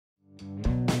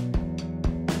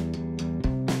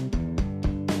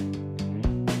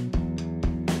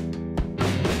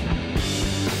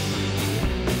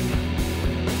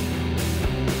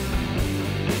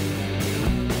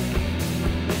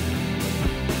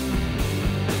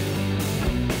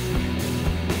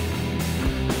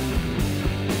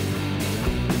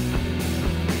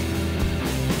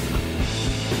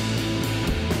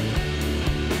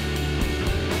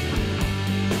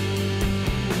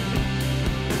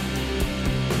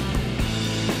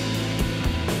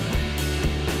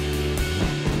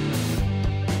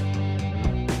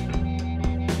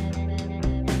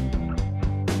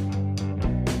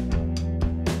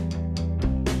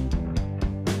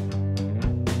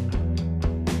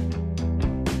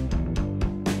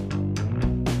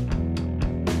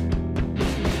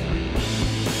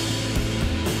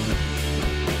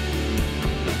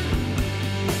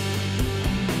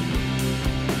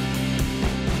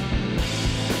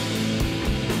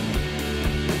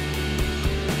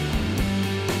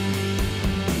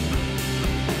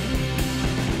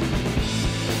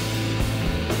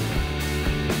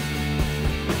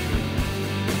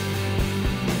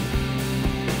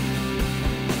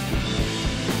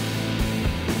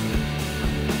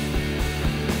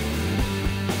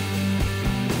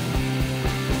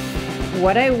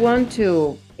What I want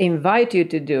to invite you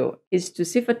to do is to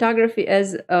see photography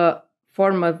as a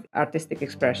form of artistic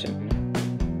expression.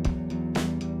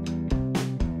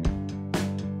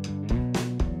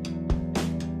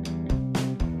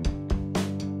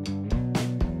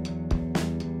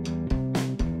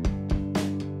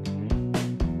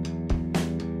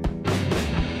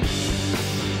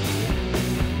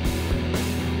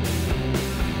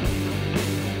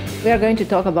 We are going to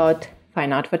talk about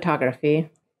fine art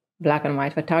photography, black and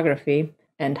white photography,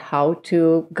 and how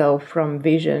to go from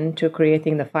vision to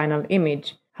creating the final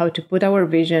image, how to put our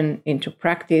vision into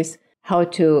practice, how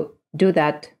to do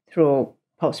that through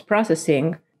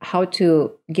post-processing, how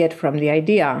to get from the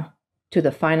idea to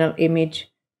the final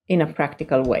image in a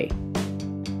practical way.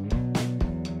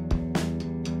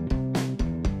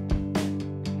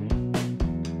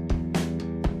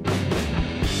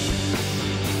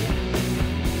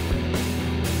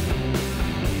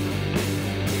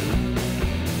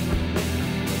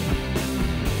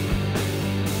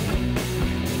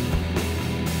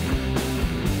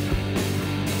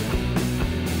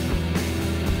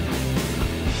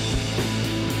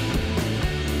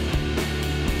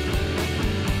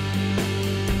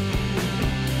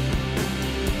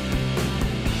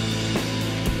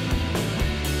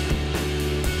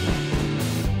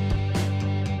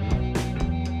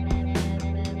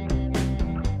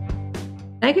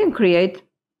 I can create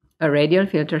a radial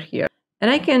filter here,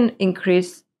 and I can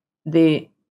increase the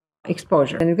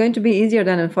exposure. And it's going to be easier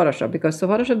than in Photoshop, because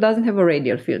Photoshop doesn't have a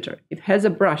radial filter. It has a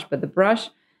brush, but the brush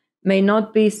may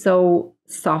not be so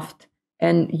soft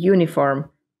and uniform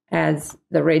as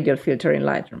the radial filter in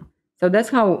Lightroom. So that's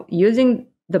how using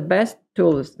the best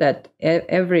tools that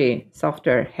every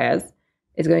software has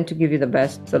is going to give you the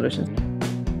best solutions.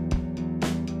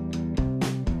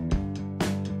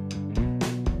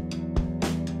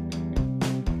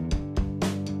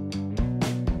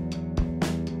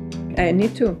 I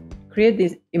need to create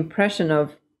this impression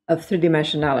of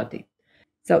three-dimensionality.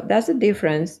 So that's the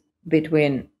difference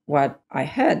between what I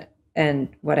had and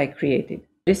what I created.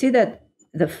 You see that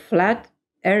the flat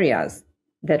areas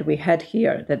that we had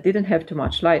here that didn't have too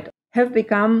much light have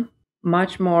become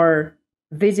much more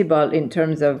visible in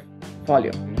terms of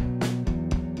volume.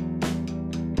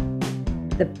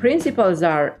 The principles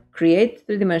are create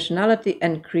three-dimensionality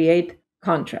and create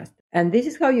contrast. And this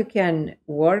is how you can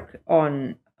work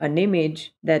on an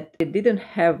image that it didn't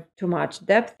have too much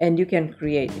depth, and you can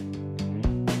create it.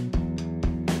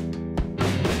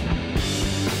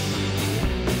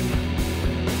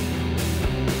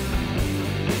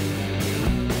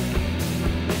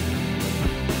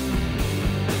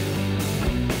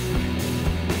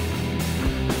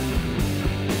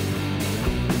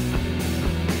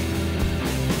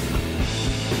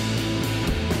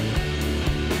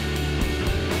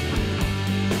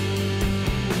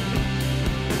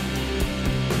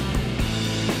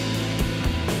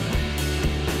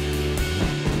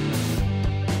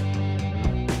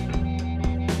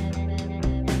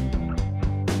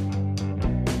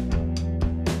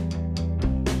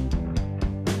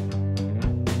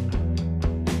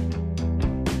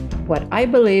 What I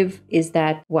believe is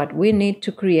that what we need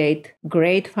to create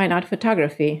great fine art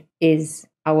photography is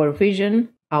our vision,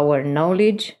 our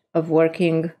knowledge of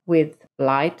working with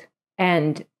light,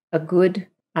 and a good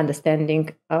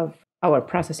understanding of our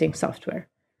processing software.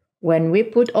 When we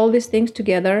put all these things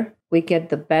together, we get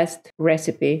the best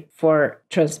recipe for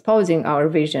transposing our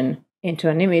vision into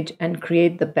an image and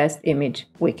create the best image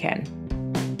we can.